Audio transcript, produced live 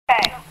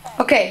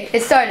Okay,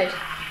 it started.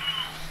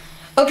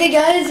 Okay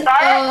guys,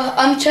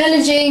 I'm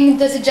challenging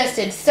the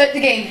suggested. Start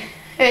the game.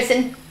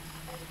 Harrison.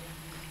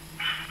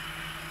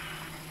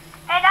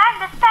 And I'm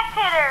the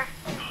spectator.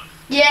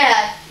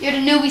 Yeah, you're the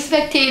newbie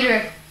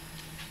spectator.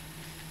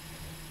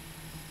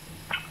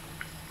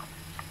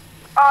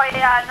 Oh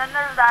yeah, and then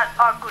there's that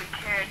ugly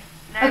kid.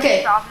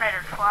 Okay.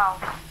 Dominator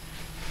 12.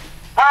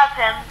 That's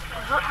him.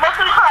 Look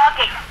who's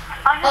talking.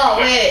 Oh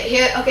wait,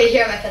 here. Okay,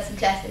 here are my custom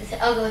classes.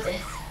 I'll go with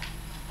this.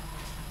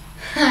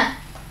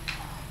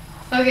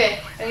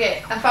 Okay.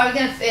 I'm probably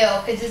gonna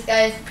fail because this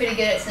guy is pretty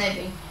good at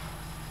sniping.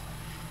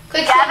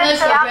 Quickscope, no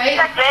scope, right?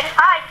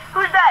 Hi,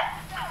 who's that?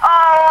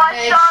 Oh,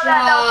 I saw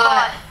that. That was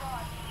fun.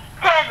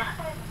 Tim.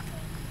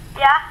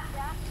 Yeah?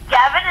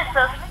 Gavin is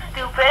so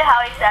stupid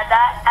how he said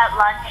that at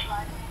lunch.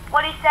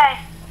 What'd he say?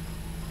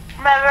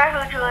 Remember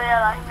who Julia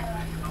liked?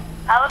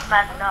 That was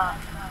messed up.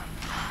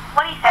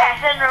 What'd he say?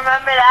 Harrison,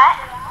 remember that?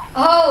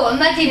 Oh,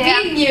 I'm actually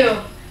beating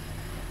you.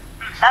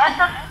 That was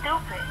so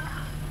stupid.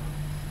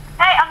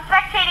 Hey, I'm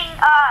spectating,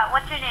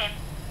 what's your name?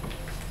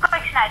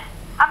 Quick snipe.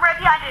 I'm right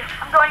behind you.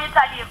 I'm going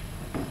inside you.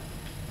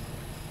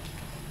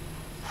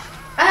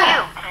 Ah.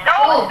 You.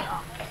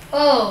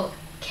 Oh,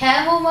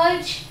 camel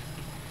much?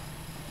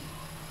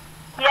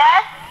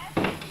 Yes?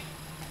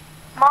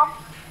 Mom?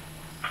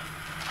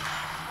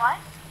 What?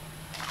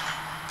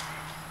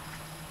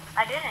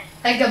 I didn't.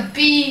 Like a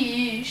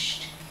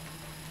beast.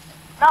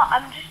 No,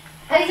 I'm just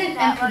That is saying an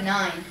that,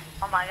 MP9.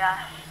 oh my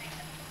gosh.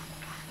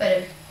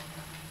 Better.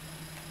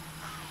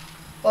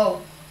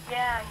 Whoa.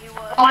 Yeah, he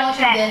was. I'm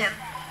watching this.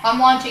 I'm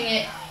watching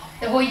it.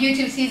 The whole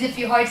YouTube sees if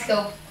you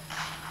hardscope.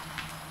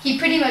 He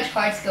pretty much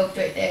hardscoped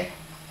right there.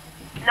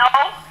 No,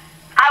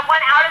 I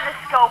went out of the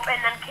scope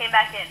and then came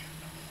back in.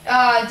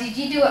 Did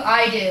you do what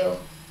I do?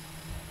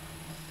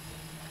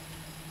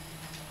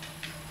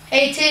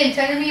 Hey Tim,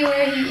 tell me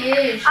where he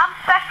is. I'm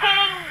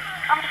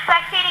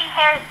spectating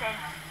Harrison.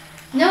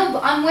 No,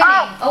 but I'm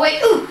winning. Oh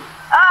wait, ooh!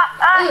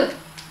 Ooh.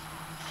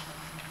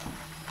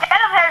 Get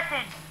him,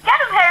 Harrison. Get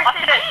him,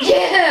 Harrison.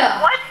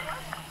 Yeah! What?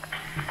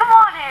 Come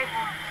on,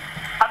 Harrison.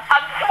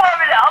 I'm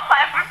warming up.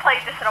 I haven't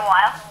played this in a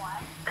while.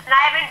 And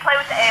I haven't played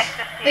with the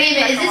AS-15. Wait a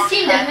minute, is this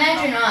team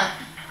deathmatch or not?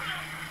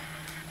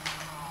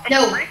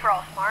 No. Free for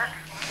all, smart.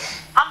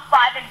 I'm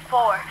 5 and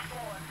 4.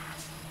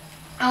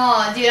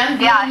 Oh, dude, I'm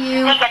beating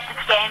you. He gets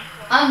this game.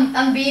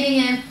 I'm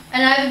beating him,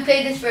 and I haven't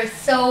played this for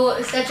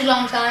such a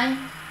long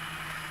time.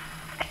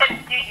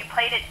 Dude, you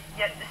played it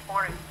this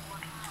morning.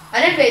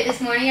 I didn't play it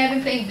this morning. I've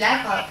been playing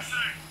Black Ops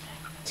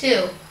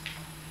 2.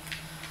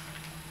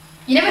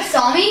 You never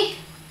saw me?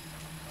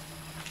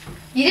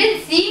 You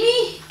didn't see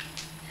me?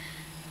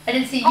 I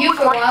didn't see you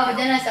for a while, but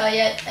then I saw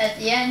you at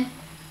the end.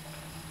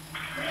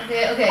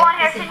 Okay. Come on,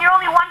 Harrison, you're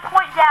only 1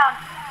 point down.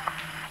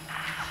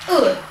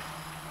 Ooh.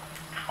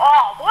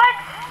 Oh, what?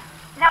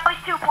 Now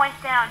he's 2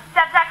 points down.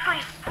 Seb's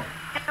actually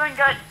doing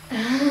good.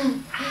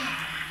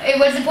 Hey,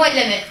 what's the point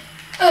limit?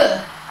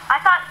 Ugh. I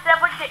thought Seb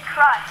would get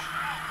crushed.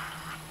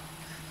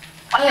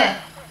 Ugh.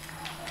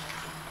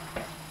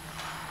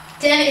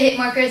 Damn it, hit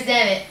markers,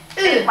 damn it.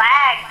 It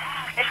lagged.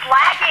 It's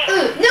lagging.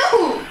 Ooh,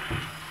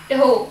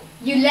 no,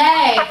 you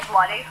lagged. That's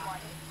bloody.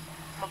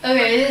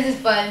 Okay, this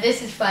is fun.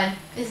 This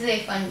is a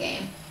fun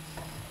game.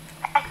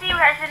 I see you,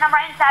 Harrison. I'm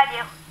right inside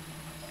you.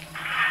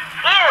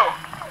 Ew.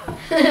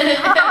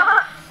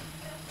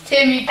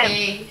 Tim, you're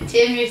gay.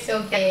 Tim, you're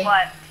so gay.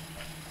 What?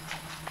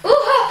 Ooh,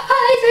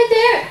 he's right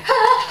there.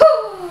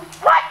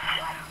 What?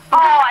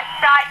 Oh, I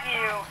shot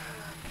you.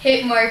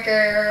 Hit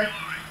marker.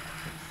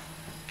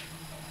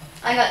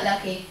 I got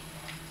lucky.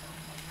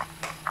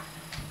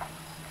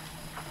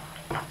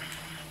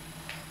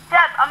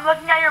 Seb, I'm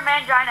looking at your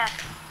mangina.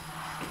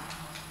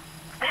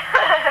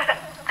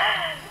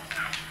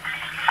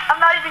 I'm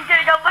not even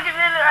kidding. I'm looking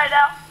at it right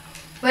now.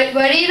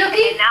 What are you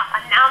looking? Now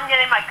I'm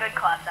getting my good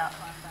class out.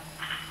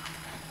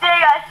 Hey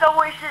guys, don't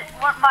wish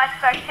my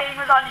spectating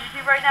was on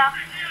YouTube right now.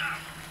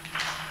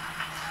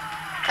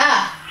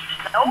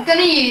 Nope. I'm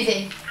gonna use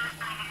it.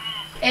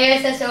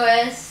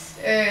 ASSOS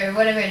or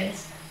whatever it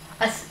is.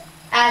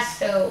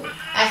 Lasso.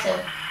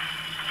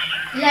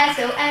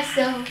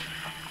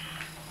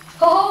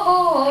 Ho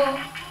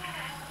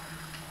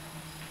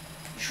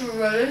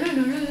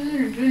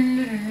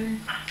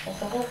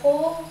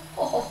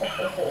ho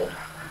ho.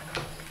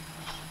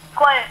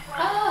 Quiet.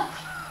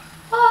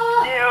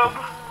 Noob.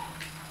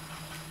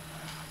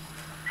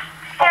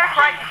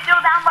 Harrison,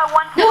 still down by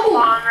 1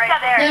 point. Right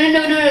there.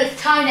 No, it's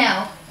tied now.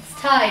 It's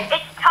tied.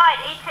 It's tied,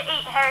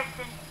 8-8,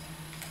 Harrison.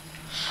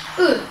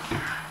 Ooh.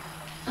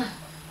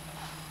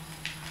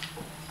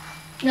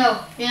 No,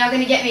 you're not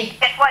gonna get me.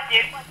 Guess what,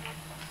 dude?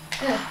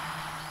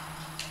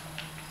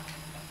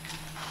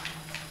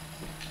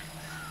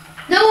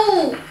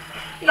 No!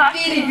 You're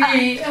beating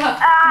me.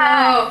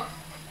 No.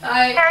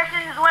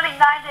 Harrison is winning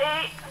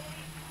 9-8.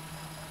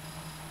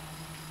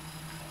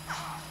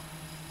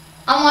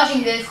 I'm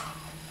watching this.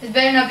 This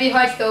better not be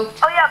hardscoped.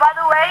 Oh yeah, by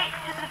the way,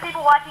 to the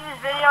people watching this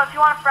video, if you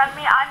want to friend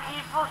me, I'm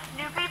Evil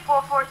Snoopy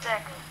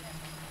 446.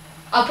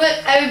 I'll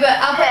put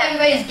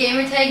everybody's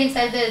gamer tag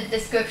inside the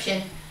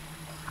description.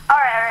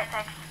 Alright,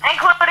 thanks.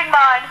 Including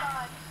mine.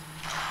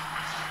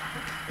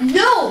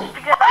 No!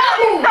 Because Ow!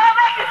 you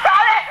saw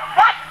it!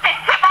 Watch it!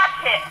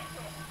 Watch it!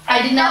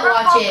 I did not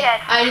watch it.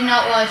 I did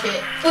not watch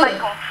it.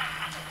 Michael.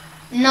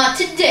 Not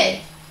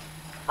today.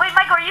 Wait,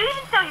 Michael, are you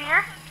even still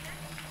here?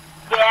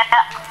 Yeah.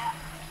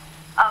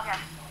 Okay.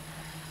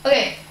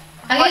 Okay,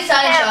 I'm gonna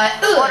side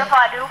shot. What if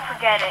I do?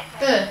 Forget it.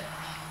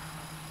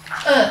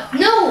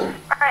 No!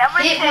 Alright, I'm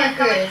gonna Hit chase.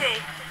 markers.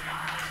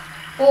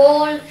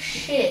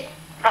 Bullshit.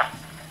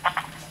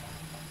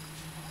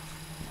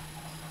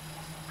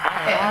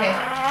 Okay.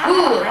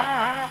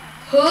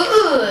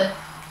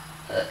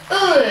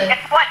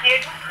 Guess what,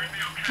 dude?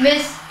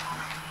 Miss.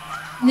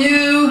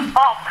 Noob.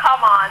 Oh,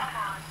 come on.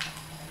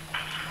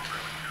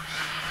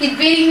 He's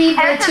beating me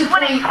by 2 Harrison's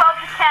winning points. 12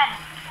 to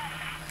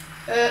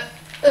 10.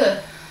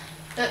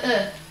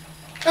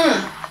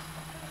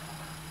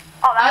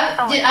 Oh,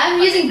 that's Dude, I'm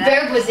using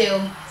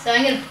Bearbazoo, so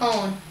I'm gonna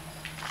pwn.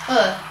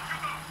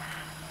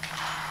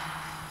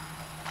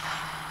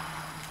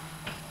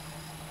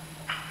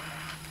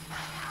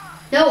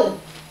 No.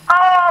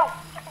 Oh,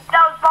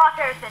 that was Boss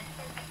Harrison.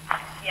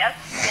 Yes,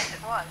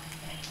 it was.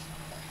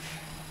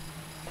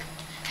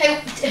 Hey,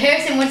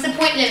 Harrison, what's the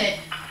point limit?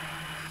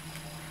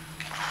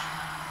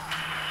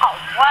 Oh,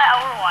 what? I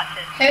wanna watch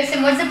it.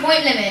 Harrison, what's the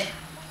point limit?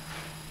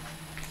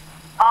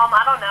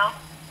 I don't know.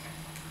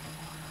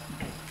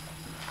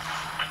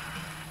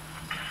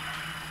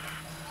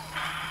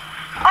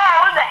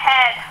 Oh, in the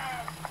head.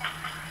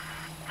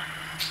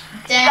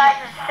 Damn. Guys,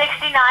 it's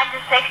 69 to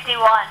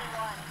 61.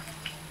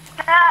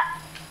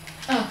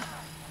 Oh.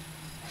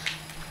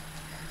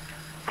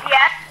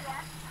 Yes.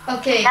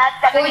 Okay.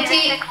 That's 14.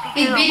 62.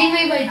 He's beating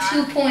me by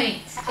 2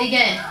 points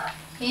again.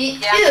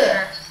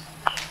 Yeah.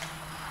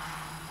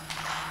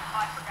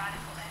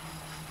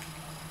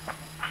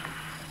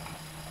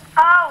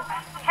 Oh,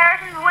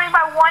 Harrison's winning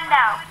by 1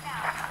 now.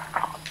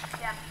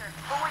 Yeah, I'm sure.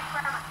 But wait,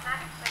 for my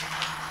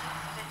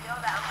video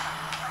that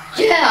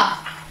Yeah.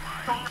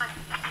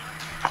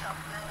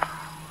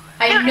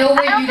 I know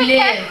where you live.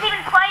 Harrison's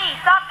even playing.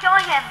 Stop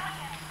killing him.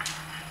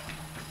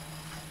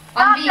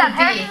 I'm being a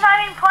Harrison's beast. not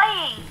even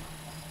playing.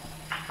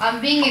 I'm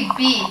being a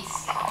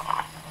beast.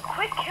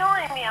 Quit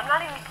killing me. I'm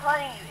not even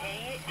playing, you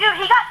idiot. Dude,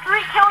 he got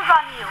 3 kills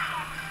on you.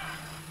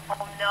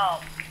 Oh, no.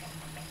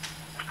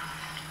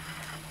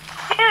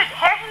 Dude,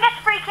 Harrison gets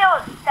 3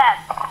 kills,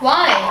 Seth.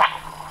 Why?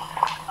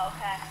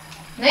 Okay.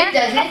 No, he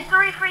Harrison doesn't. gets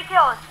 3 free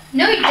kills.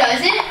 No, he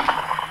doesn't.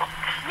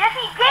 Yes,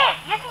 he did.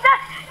 Yes, he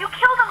does. You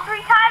killed him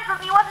 3 times when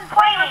he wasn't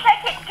playing. Wait a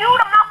second.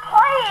 Dude, I'm not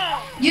playing.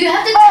 You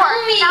have to 4.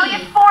 tell me. Now he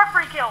has 4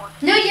 free kills.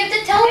 No, you have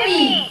to tell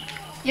me.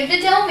 You have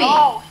to tell me.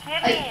 Oh,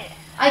 give me it.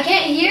 I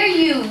can't hear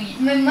you.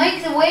 My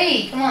mic's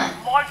away. Come on.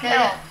 More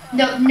kills.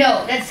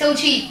 No. That's so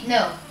cheap.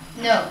 No.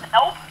 Nope.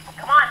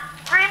 Come on.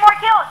 3 more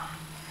kills.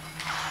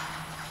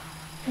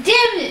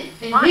 Damn it!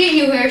 I'm beating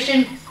you,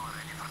 Harrison.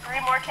 3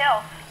 more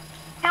kills.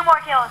 2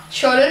 more kills.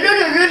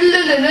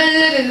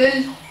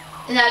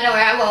 No, don't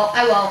worry. I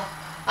won't.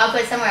 I'll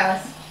put it somewhere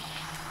else.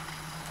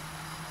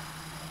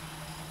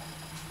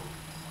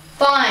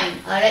 Fine.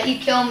 I'll let you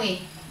kill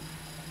me.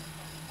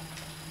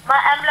 My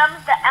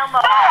emblem's the Elmo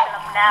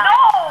emblem now.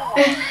 No!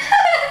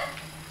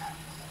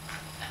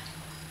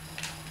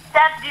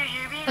 Seth, do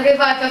you be? Okay,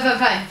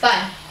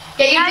 fine.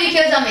 Get your 3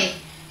 kills on me.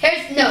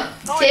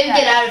 Tim,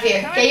 get out of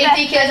here. Get your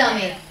 3 kills on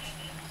me.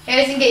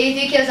 Harrison, get your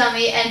 3 kills on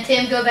me, and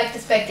Tim, go back to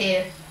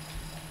spectator.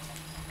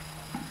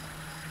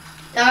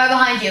 I'm right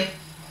behind you.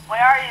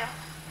 Where are you?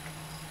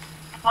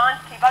 Come on,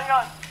 keep on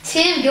going.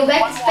 Tim, go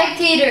back to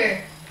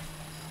spectator.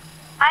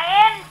 I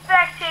am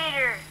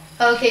spectator.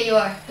 Okay, you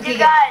are. Okay, You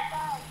go. guys,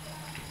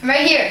 I'm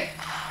right here.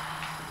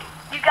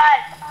 I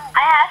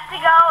have to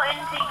go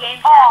into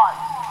game chat.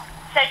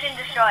 Search and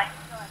destroy.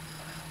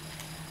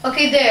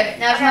 Okay, there.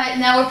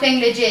 Now we're playing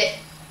legit.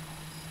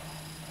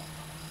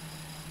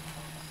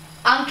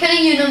 I'm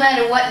killing you no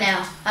matter what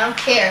now. I don't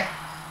care.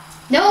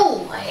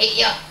 No, I hate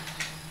you.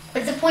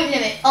 What's the point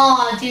limit?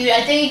 Oh, dude,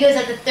 I think it goes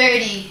up to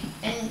 30,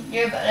 and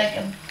you're about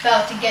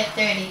to get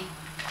 30.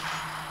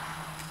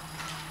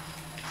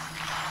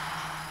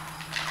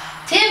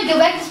 Tim, go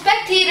back to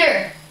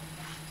spectator.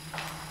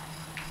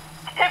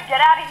 Tim,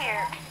 get out of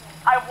here.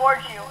 I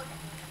warned you.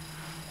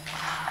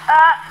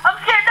 I'm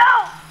scared.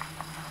 No.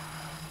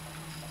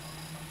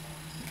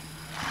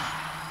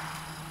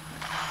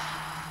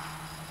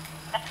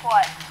 That's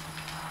what.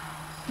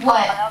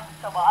 What? That was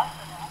so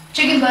awesome.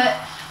 Chicken butt.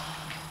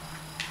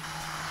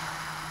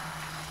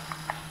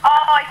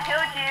 Oh, I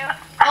killed you.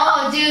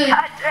 Oh, dude.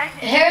 God dang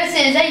it.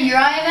 Harrison, is that your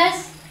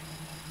IMS?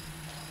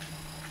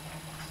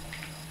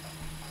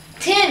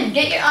 Tim,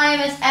 get your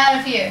IMS out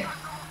of here.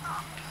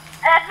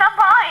 That's not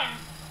mine.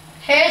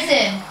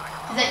 Harrison,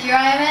 is that your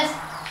IMS?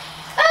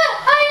 Ah,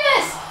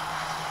 IMS!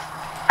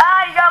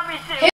 Ah, you got me too.